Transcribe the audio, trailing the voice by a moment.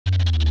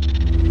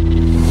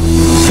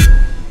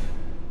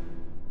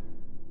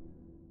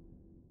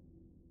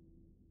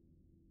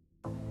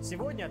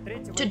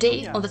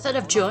Today, on the 3rd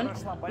of June,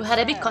 we had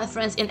a big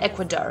conference in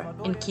Ecuador,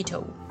 in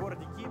Quito.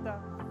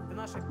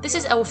 This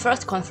is our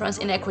first conference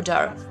in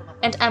Ecuador,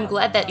 and I'm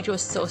glad that it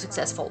was so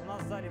successful.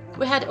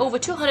 We had over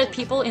 200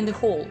 people in the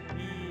hall,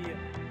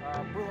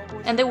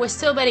 and there were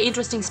so many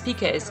interesting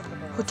speakers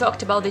who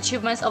talked about the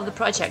achievements of the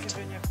project,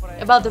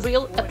 about the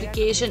real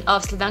application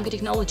of Slawjanka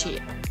technology,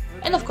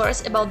 and of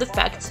course about the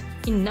facts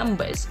in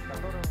numbers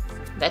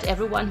that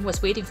everyone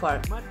was waiting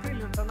for.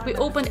 We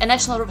opened a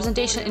national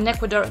representation in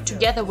Ecuador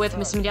together with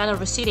Ms. Emiliano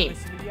Rossini.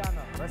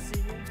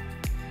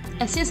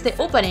 And since the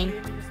opening,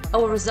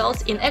 our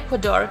results in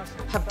Ecuador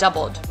have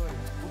doubled.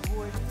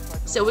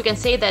 So we can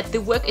say that the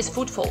work is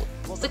fruitful,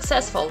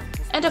 successful,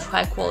 and of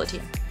high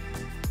quality.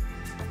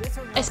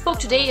 I spoke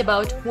today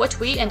about what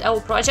we and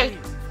our project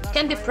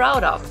can be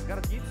proud of,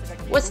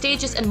 what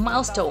stages and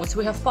milestones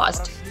we have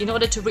passed in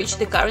order to reach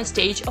the current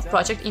stage of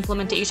project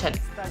implementation.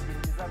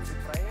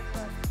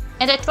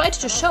 And I tried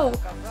to show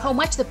how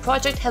much the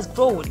project has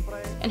grown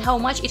and how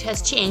much it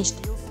has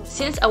changed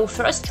since our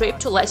first trip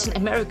to Latin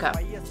America,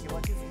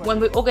 when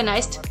we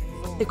organized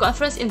the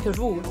conference in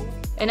Peru,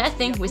 and I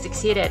think we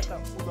succeeded.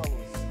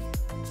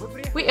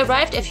 We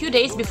arrived a few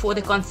days before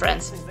the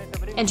conference,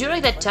 and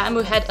during that time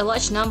we had a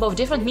large number of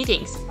different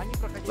meetings.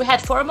 We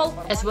had formal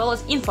as well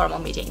as informal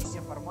meetings.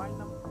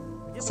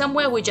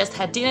 Somewhere we just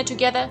had dinner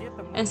together,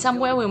 and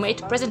somewhere we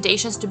made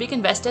presentations to big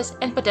investors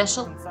and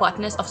potential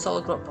partners of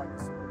SOLARGROUP.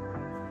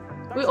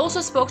 We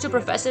also spoke to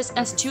professors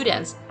and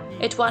students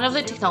at one of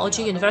the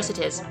technology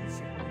universities.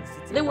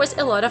 There was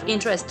a lot of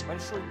interest.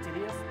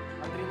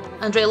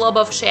 Andrei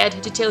Lobov shared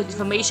detailed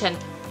information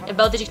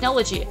about the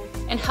technology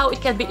and how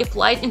it can be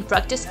applied in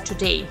practice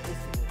today.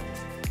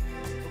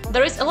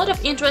 There is a lot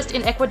of interest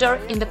in Ecuador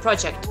in the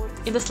project,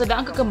 in the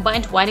Slawjanka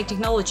combined winding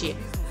technology,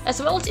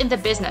 as well as in the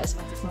business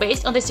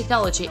based on this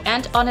technology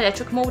and on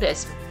electric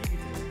motors.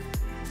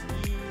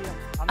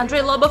 Andrei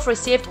Lobov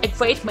received a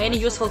great many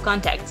useful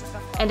contacts,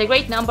 and a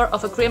great number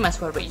of agreements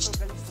were reached,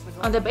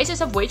 on the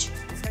basis of which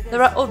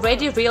there are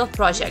already real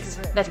projects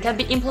that can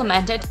be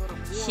implemented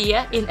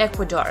here in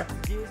Ecuador.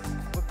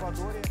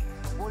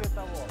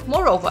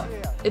 Moreover,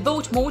 a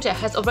boat motor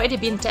has already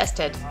been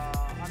tested.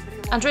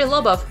 Andrei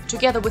Lobov,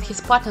 together with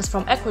his partners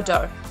from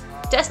Ecuador,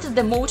 tested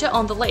the motor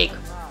on the lake,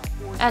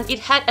 and it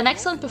had an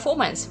excellent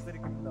performance.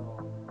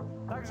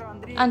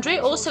 Andrei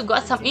also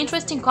got some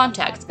interesting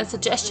contacts and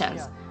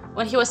suggestions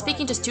when he was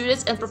speaking to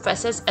students and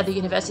professors at the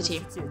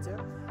university.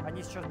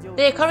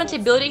 They are currently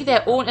building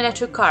their own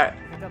electric car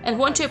and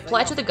want to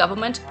apply to the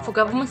government for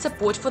government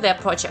support for their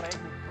project.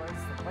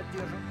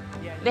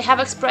 They have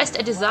expressed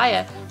a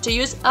desire to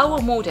use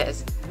our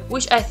motors,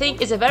 which I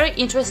think is a very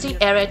interesting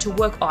area to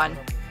work on.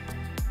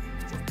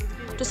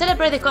 To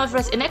celebrate the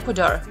conference in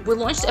Ecuador, we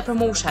launched a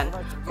promotion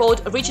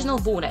called Regional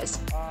Bonus.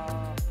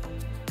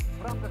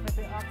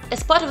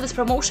 As part of this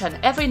promotion,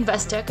 every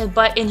investor can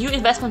buy a new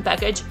investment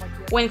package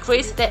or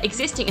increase their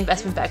existing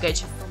investment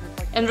package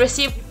and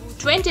receive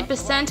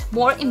 20%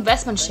 more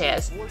investment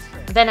shares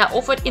than are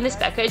offered in this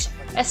package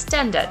as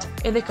standard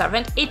in the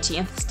current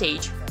 18th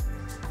stage.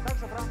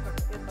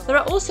 There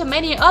are also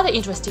many other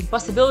interesting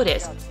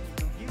possibilities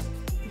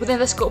within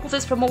the scope of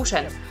this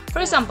promotion.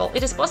 For example,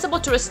 it is possible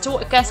to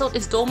restore a cancelled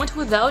installment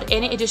without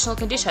any additional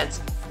conditions.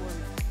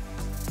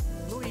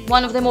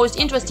 One of the most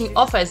interesting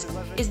offers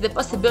is the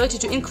possibility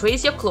to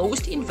increase your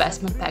closed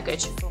investment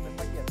package.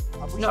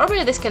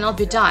 Normally this cannot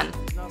be done,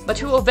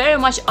 but we were very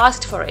much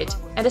asked for it,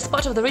 and as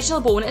part of the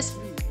regional bonus,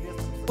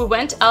 we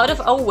went out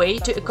of our way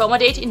to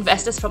accommodate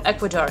investors from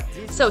Ecuador.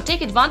 So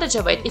take advantage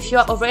of it if you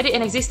are already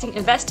an existing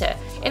investor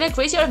and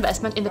increase your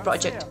investment in the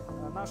project.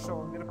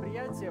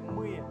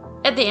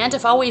 At the end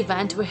of our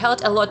event, we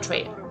held a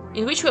lottery,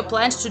 in which we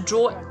planned to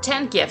draw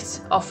 10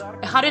 gifts of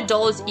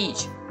 $100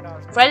 each,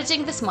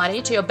 crediting this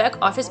money to your back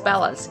office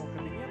balance,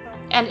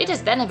 and it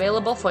is then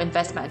available for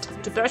investment,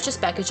 to purchase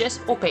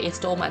packages or pay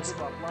installments.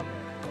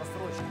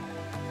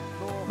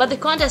 But the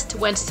contest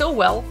went so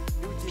well,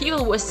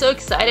 people were so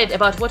excited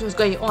about what was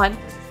going on,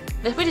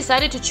 that we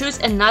decided to choose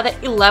another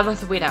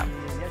 11th winner.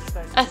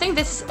 I think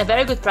this is a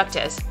very good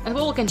practice, and we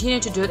will continue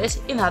to do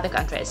this in other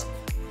countries.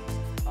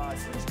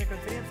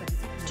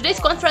 Today's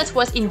conference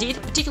was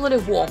indeed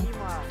particularly warm,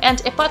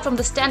 and apart from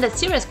the standard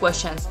serious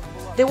questions,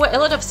 there were a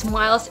lot of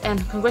smiles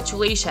and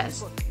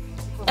congratulations.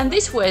 And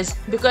this was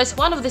because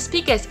one of the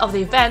speakers of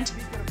the event,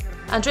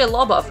 Andrei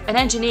Lobov, an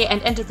engineer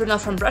and entrepreneur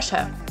from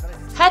Russia,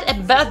 had a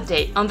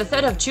birthday on the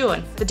 3rd of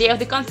June, the day of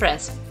the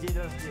conference.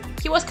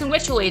 He was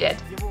congratulated.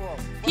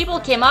 People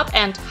came up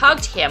and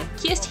hugged him,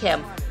 kissed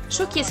him,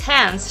 shook his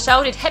hands,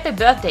 shouted "Happy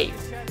birthday!"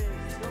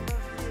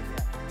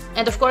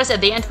 And of course at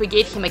the end we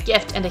gave him a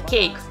gift and a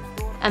cake,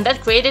 and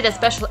that created a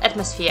special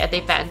atmosphere at the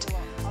event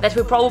that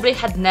we probably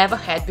had never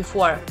had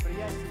before.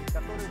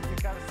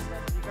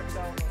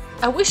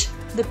 I wish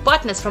the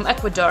partners from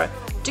Ecuador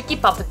to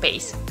keep up the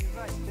pace.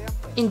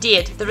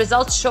 Indeed, the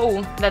results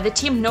show that the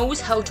team knows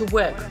how to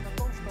work.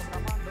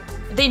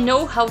 They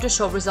know how to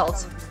show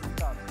results.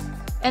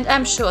 And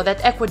I'm sure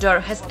that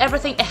Ecuador has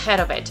everything ahead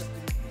of it.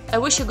 I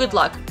wish you good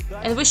luck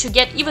and wish you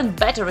get even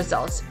better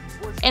results.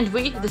 And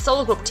we, the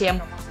SOLARGROUP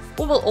team,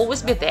 We will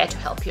always be there to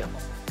help you.